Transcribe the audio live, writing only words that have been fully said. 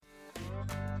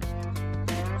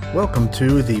Welcome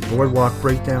to the Boardwalk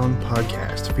Breakdown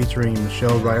podcast featuring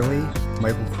Michelle Riley,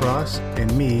 Michael Cross,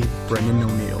 and me, Brendan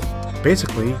O'Neill.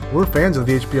 Basically, we're fans of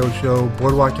the HBO show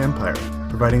Boardwalk Empire,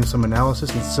 providing some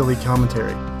analysis and silly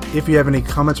commentary. If you have any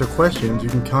comments or questions, you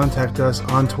can contact us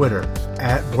on Twitter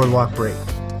at Boardwalk Break.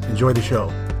 Enjoy the show.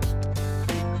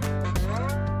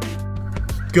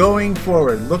 Going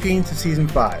forward, looking to season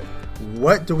 5,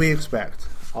 what do we expect?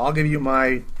 I'll give you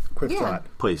my quick thought.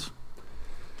 Please.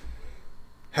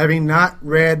 Having not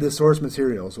read the source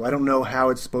material, so I don't know how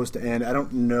it's supposed to end. I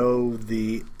don't know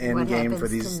the end game for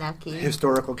these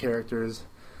historical characters.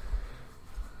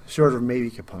 Short of maybe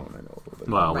Capone, I know a little bit.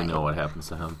 Well, we know what happens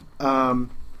to him.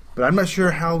 But I'm not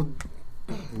sure how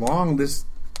long this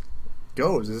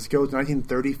goes. Does this go to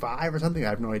 1935 or something? I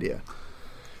have no idea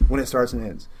when it starts and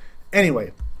ends.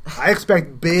 Anyway, I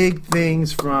expect big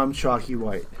things from Chalky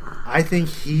White. I think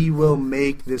he will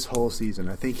make this whole season.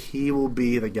 I think he will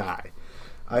be the guy.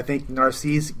 I think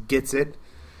Narcisse gets it.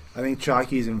 I think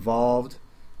Chalky's involved.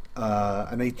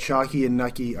 I think Chalky and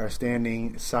Nucky are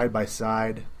standing side by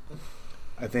side.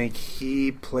 I think he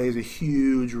plays a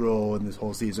huge role in this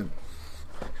whole season.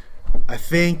 I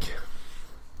think,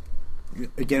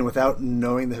 again, without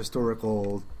knowing the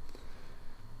historical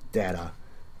data,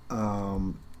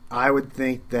 I would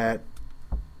think that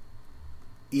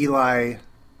Eli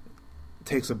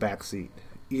takes a back seat.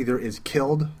 Either is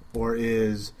killed or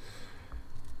is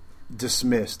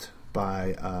dismissed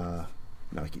by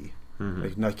Nucky. Mm-hmm.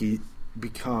 Like Nucky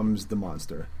becomes the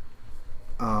monster.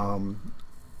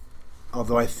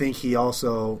 Although I think he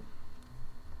also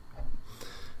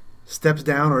steps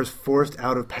down or is forced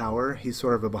out of power. He's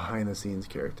sort of a behind-the-scenes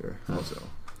character also.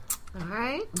 All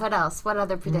right. What else? What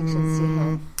other predictions do you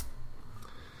have?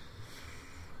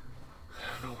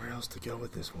 I don't know where else to go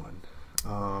with this one.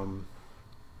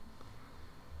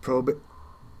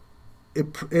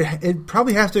 It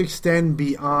probably has to extend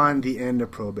beyond the end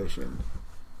of Prohibition.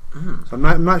 So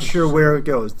I'm not sure where it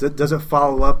goes. Does it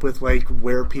follow up with like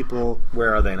where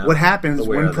are they now? What happens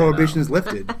when Prohibition is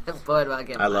lifted?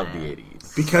 I love the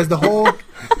 80s because the whole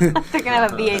they're gonna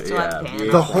have a VH1 pan.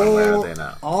 The whole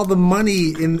all the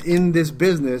money in this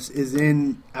business is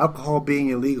in alcohol being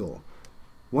illegal.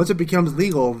 Once it becomes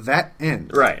legal, that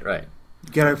ends. Right.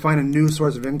 You got to find a new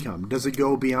source of income. Does it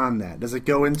go beyond that? Does it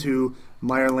go into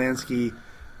Meyer Lansky,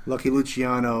 Lucky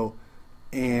Luciano,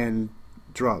 and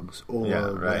drugs or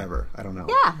whatever? I don't know.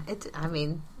 Yeah,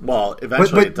 well,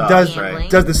 eventually it does.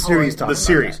 Right? Does the series talk the about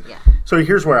series? That? Yeah. So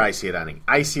here's where I see it ending.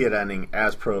 I see it ending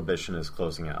as Prohibition is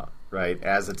closing out. Right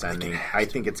as it's ending, I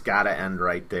think it's got to end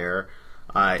right there.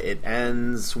 It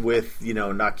ends with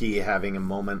Nucky having a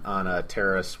moment on a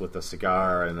terrace with a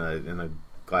cigar and a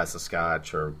glass of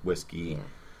scotch or whiskey,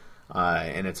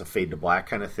 and it's a fade to black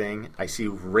kind of thing. I see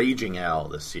Raging Al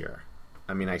this year.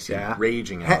 I see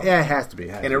Raging Al. Yeah, it has to be.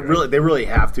 They really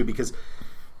have to because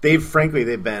they've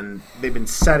been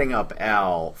setting up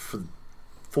Al for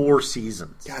 4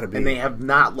 seasons. Gotta be. And they have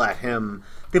not let him.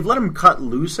 They've let him cut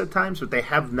loose at times, but they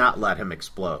have not let him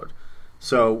explode.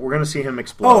 So we're going to see him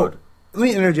explode. Oh, let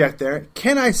me interject there.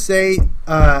 Can I say,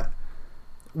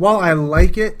 while I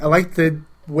like it, I like the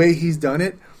way he's done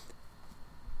it,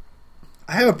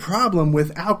 I have a problem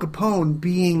with Al Capone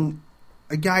being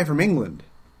a guy from England.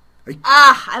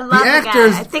 I love the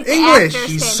actor's guy. I think English. The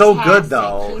actor's He's so fantastic. good,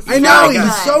 though. I know,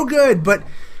 he's so good, but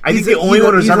I think the only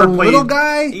one who's ever played... He's a little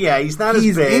guy. Yeah, he's not as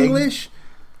big. He's English.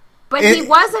 But he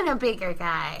wasn't a bigger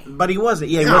guy. But he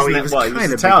wasn't. Yeah, he was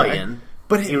Italian.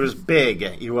 But he was big.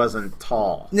 He wasn't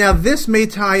tall. Now, this may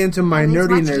tie into my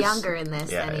nerdiness. He's much younger in this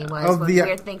than he was when we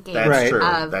were thinking that's true.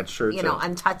 of that's true,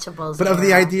 Untouchables. But of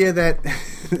the idea that...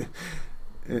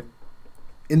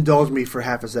 indulge me for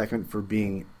half a second for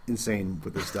being insane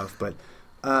with this stuff, but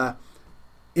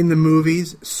in the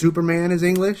movies, Superman is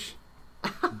English,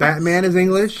 Batman is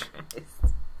English,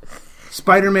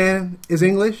 Spider-Man is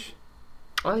English.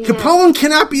 Oh, yeah. Capone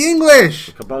cannot be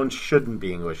English. Capone shouldn't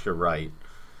be English. You're right.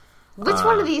 Which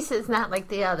one of these is not like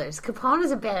the others? Capone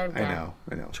is a bad guy.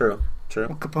 I know. True.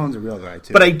 Well, Capone's a real guy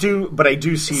too. But I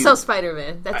do see. So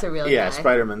Spider-Man, that's a real guy. Yeah,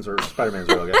 Spider-Man's a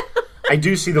real guy. I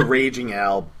do see the Raging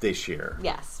Al this year.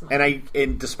 Yes.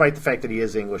 And despite the fact that he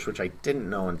is English, which I didn't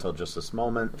know until just this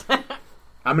moment,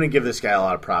 I'm going to give this guy a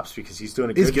lot of props because he's doing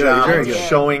a good job of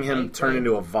showing him turn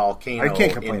into a volcano. I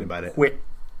can't complain about it.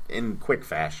 In quick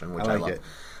fashion, which I love. it.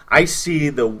 I see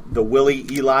the Willie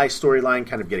Eli storyline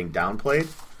kind of getting downplayed.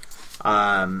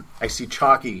 I see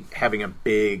Chalky having a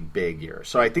big year.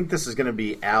 So I think this is going to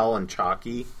be Al and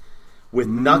Chalky with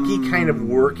Nucky kind of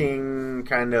working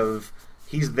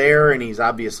he's there and he's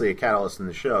obviously a catalyst in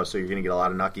the show, so you're going to get a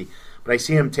lot of Nucky. But I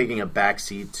see him taking a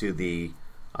backseat to the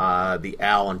the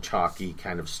Al and Chalky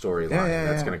kind of storyline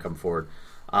that's yeah. going to come forward.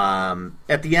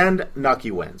 At the end,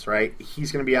 Nucky wins, right?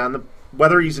 He's going to be on the...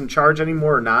 Whether he's in charge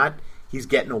anymore or not, he's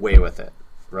getting away with it,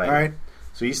 right? All right.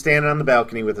 So he's standing on the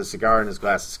balcony with a cigar and his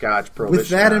glass of scotch. With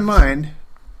that in mind,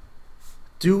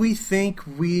 do we think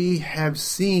we have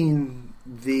seen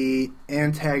the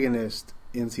antagonist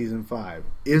in Season 5?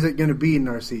 Is it going to be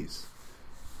Narcisse?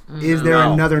 Is there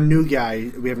another new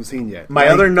guy we haven't seen yet? My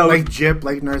other note... Like Jip,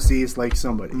 like Narcisse, like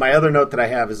somebody. My other note that I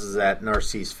have is that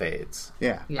Narcisse fades.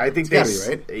 Yeah. I think it's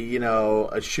gotta be, right?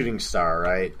 A shooting star,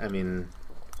 right? I mean...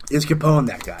 Is Capone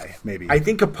that guy, maybe? I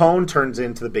think Capone turns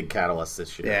into the big catalyst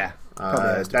this year.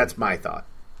 Yeah. That's my thought.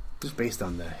 Just based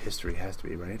on the history, it has to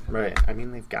be, right? Right. I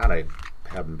mean, they've got to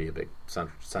have him be a big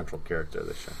central character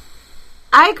this year.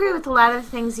 I agree with a lot of the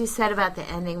things you said about the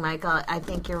ending, Michael. I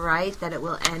think you're right that it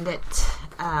will end at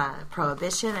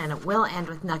Prohibition, and it will end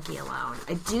with Nucky alone.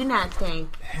 I do not think,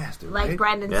 It has to, like right?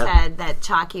 Brendan said, that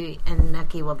Chalky and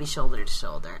Nucky will be shoulder to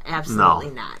shoulder.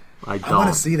 Absolutely not. I don't. I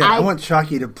want to see that. I want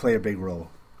Chalky to play a big role.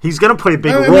 He's going to play a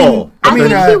big I role. mean, I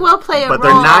think he will play a role, but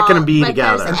they're not going to be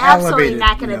together. There's An absolutely elevated,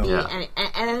 not going to you know. be.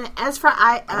 And as for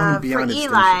for beyond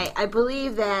Eli, extinction. I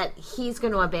believe that he's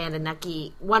going to abandon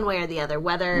Nucky one way or the other.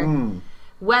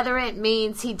 Whether it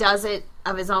means he does it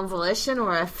of his own volition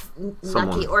or if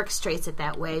Nucky orchestrates it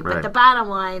that way. But Right. the bottom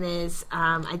line is,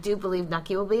 I do believe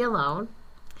Nucky will be alone.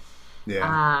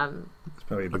 Yeah. It's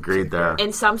probably Agreed there.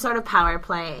 In some sort of power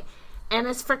play. And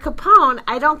as for Capone,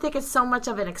 I don't think it's so much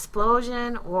of an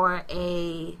explosion or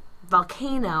a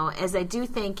volcano as I do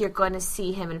think you're going to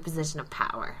see him in a position of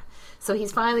power. So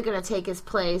he's finally going to take his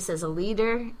place as a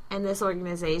leader in this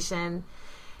organization.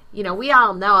 You know, we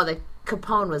all know that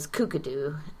Capone was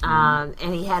kookadoo,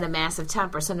 and he had a massive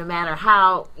temper. So no matter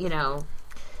how,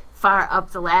 far up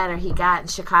the ladder he got in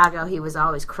Chicago, he was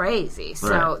always crazy. So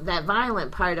Right. that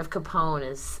violent part of Capone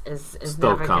is Still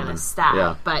never going to coming. stop.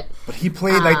 Yeah. But he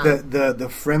played like the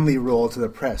friendly role to the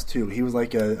press too. He was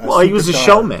like a Well, he was a superstar.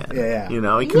 showman.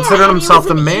 Yeah. He considered himself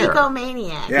the mayor.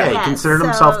 Egomaniac. Yeah, He considered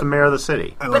himself the mayor of the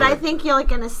city. But I think you're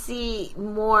going to see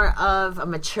more of a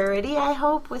maturity, I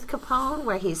hope, with Capone,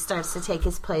 where he starts to take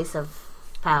his place of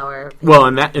power. Well,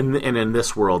 and in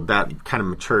this world, that kind of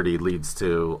maturity leads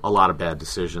to a lot of bad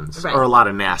decisions Right. or a lot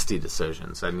of nasty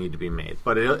decisions that need to be made.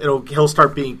 But he'll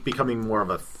start becoming more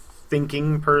of a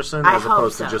thinking person I as hope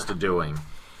opposed so. to just a doing.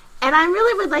 And I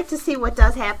really would like to see what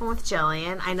does happen with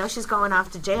Jillian. I know she's going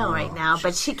off to jail right now,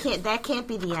 but that can't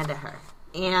be the end of her.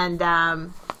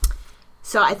 And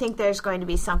so I think there's going to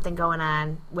be something going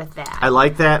on with that. I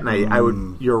like that, and I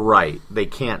would. You're right. They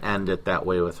can't end it that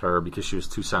way with her because she was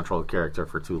too central a character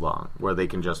for too long. Where they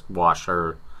can just wash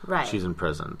her. Right. She's in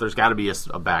prison. There's got to be a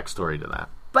backstory to that.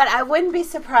 But I wouldn't be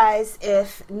surprised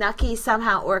if Nucky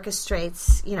somehow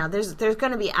orchestrates. There's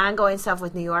going to be ongoing stuff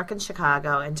with New York and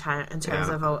Chicago in terms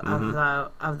of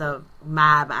the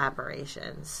mob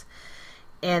operations,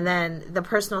 and then the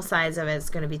personal sides of it is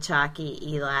going to be Chalky,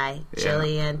 Eli,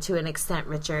 Jillian, to an extent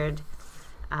Richard.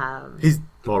 He's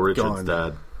Richard's gone.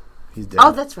 dead. He's dead.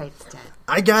 Oh, that's right, he's dead.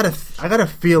 I gotta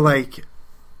feel like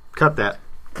Cut that.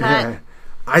 Cut.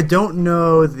 I don't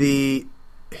know the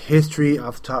history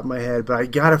off the top of my head, but I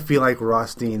gotta feel like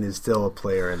Rothstein is still a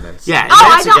player in this. Yeah.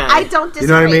 Oh, that's I don't disagree. You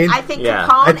know what I mean? I think Yeah.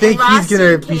 Capone I think and he's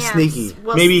gonna Rothstein be camps sneaky.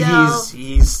 will Maybe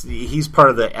still- he's part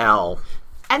of the L.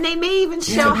 And they may even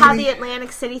show how the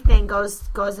Atlantic City thing goes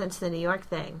into the New York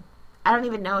thing. I don't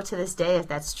even know to this day if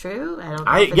that's true. I don't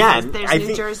know if there's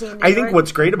New Jersey and New I York. think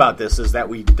what's great about this is that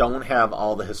we don't have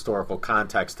all the historical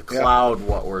context to cloud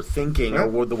what we're thinking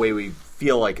or the way we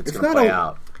feel like it's going to play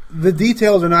out. The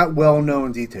details are not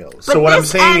well-known details. But So what I'm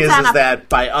this saying ends is on a- that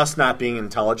by us not being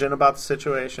intelligent about the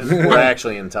situation, we're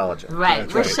actually intelligent. Right,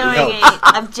 That's we're right. showing It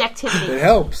a objectivity. It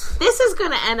helps. This is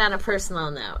going to end on a personal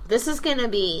note. This is going to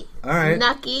be All right.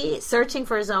 Nucky searching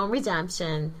for his own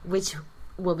redemption, which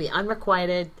will be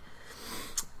unrequited.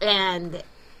 And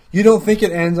You don't think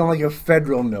it ends on like a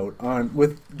federal note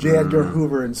with J. Edgar Mm.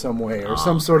 Hoover in some way or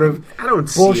some sort of I don't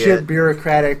see bullshit it.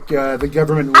 bureaucratic the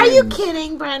government are you wins.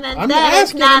 kidding, Brendan? I'm That is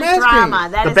asking, not I'm asking. drama.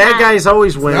 That The is bad not, guys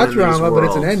always win. Not in drama, these but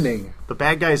it's an worlds. ending. The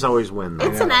bad guys always win. Though.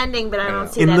 It's an ending, but I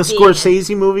don't see In that the being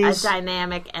Scorsese a movies,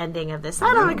 dynamic ending of this.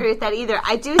 I don't agree with that either.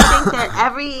 I do think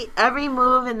that every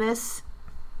move in this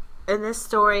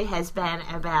story has been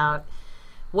about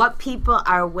what people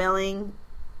are willing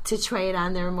to trade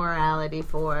on their morality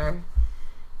for,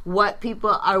 what people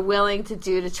are willing to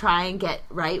do to try and get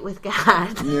right with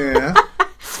God, Yeah.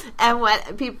 and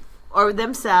what people or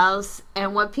themselves,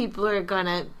 and what people are going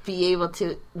to be able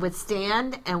to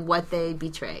withstand and what they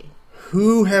betray.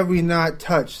 Who have we not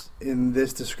touched in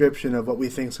this description of what we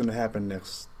think is going to happen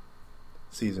next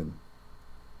season?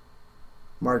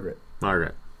 Margaret.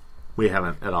 We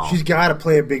haven't at all. She's got to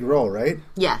play a big role, right?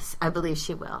 Yes, I believe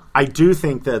she will. I do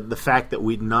think that the fact that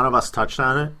none of us touched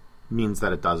on it means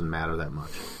that it doesn't matter that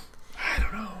much. I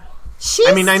don't know.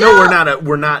 I know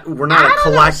we're not a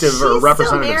collective or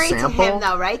representative She's still sample. married to him,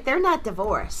 though, right? They're not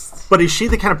divorced. But is she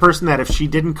the kind of person that if she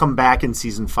didn't come back in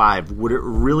season 5, would it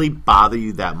really bother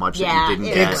you that much that you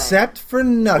didn't get Except for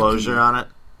Nucky. closure on it?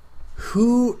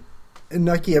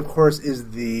 Nucky, of course,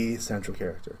 is the central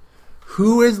character.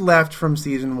 Who is left from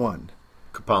season 1?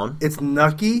 Capone? It's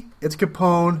Nucky, it's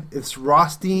Capone, it's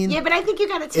Rothstein. Yeah, but I think you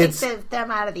got to take them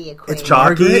out of the equation. It's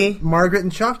Chalky. Margaret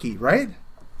and Chalky, right?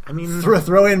 I mean,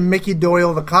 throw in Mickey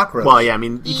Doyle the cockroach. well, yeah, I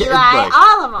mean, you can't, Right,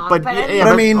 all of them. but I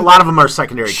I mean, a lot of them are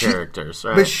secondary characters,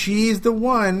 right? But she's the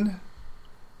one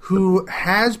who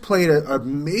has played a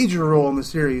major role in the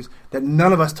series that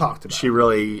none of us talked about. She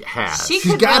really has.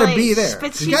 She's gotta be there.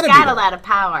 But She's she's gotta be got there. a lot of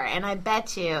power, and I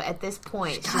bet you at this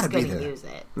point she's gotta be going to there. use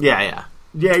it.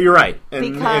 Yeah, you're right.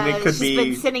 And Because it could she's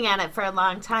been sitting on it for a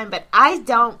long time. But I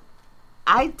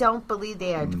don't believe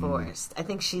they are divorced. I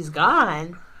think she's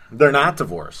gone. They're not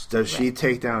divorced. Does she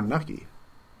take down Nucky?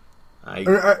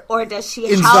 Or does she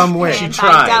in help some way. him She by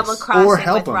tries. double crossing Or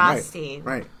help with him, Rothstein?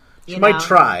 right. You She might know?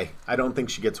 try. I don't think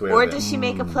she gets away Or with does it. she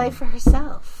make a play for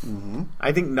herself?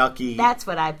 I think Nucky... That's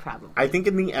what I probably... I think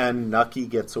in the end, Nucky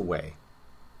gets away.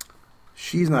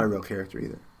 She's not a real character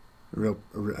either. A real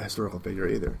historical figure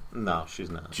either. No, she's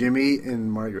not. Jimmy and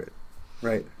Margaret.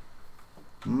 Right.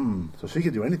 So she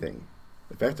could do anything,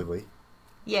 effectively.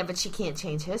 Yeah, but she can't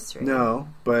change history. No,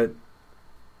 but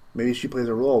maybe she plays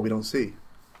a role we don't see.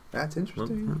 That's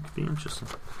interesting. Well, that could be interesting.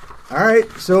 All right,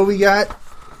 so we got...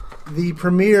 The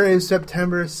premiere is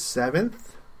September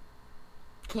 7th.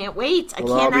 Can't wait.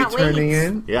 We'll all be tuning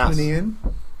in. Yes. Tuning in.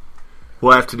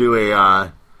 We'll have to do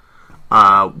a...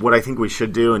 what I think we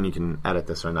should do, and you can edit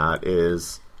this or not,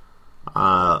 is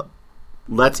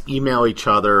let's email each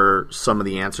other some of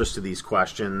the answers to these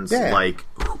questions. Yeah. Like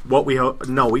what we hope.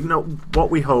 No, we know what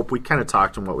we hope. We kind of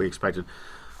talked on what we expected.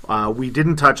 We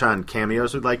didn't touch on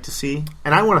cameos we'd like to see,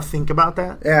 and I want to think about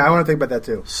that. Yeah, I want to think about that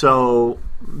too. So,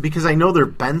 because I know there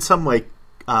have been some, like,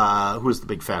 who was the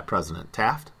big fat president?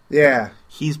 Taft? Yeah.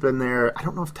 He's been there. I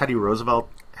don't know if Teddy Roosevelt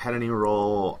had any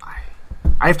role.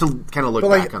 I have to kind of look But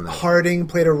back like on that. Harding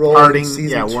played a role Harding, in season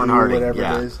yeah, 2, Warren Harding, whatever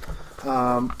yeah. it is.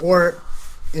 Or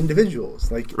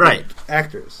individuals, like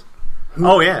actors.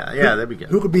 That'd be good.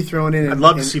 Who could be thrown in? I'd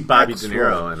love to see Bobby X De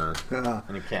Niro role.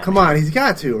 in a cameo. Come on, he's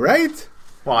got to, right?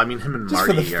 Well, I mean, him and Just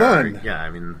for Marty the fun. are... Yeah,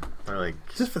 I mean, they're like...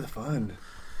 Just for the fun.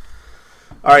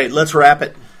 All right, let's wrap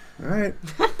it. All right.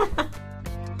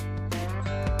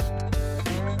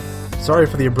 Sorry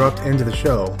for the abrupt end to the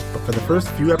show, but for the first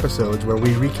few episodes where we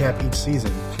recap each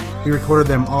season, we recorded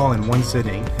them all in one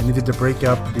sitting and needed to break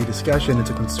up the discussion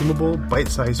into consumable,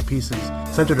 bite-sized pieces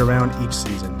centered around each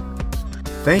season.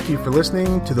 Thank you for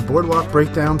listening to the Boardwalk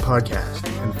Breakdown podcast,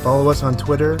 and follow us on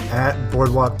Twitter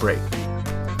 @BoardwalkBreak.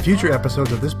 Future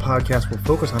episodes of this podcast will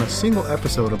focus on a single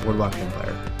episode of Boardwalk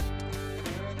Empire.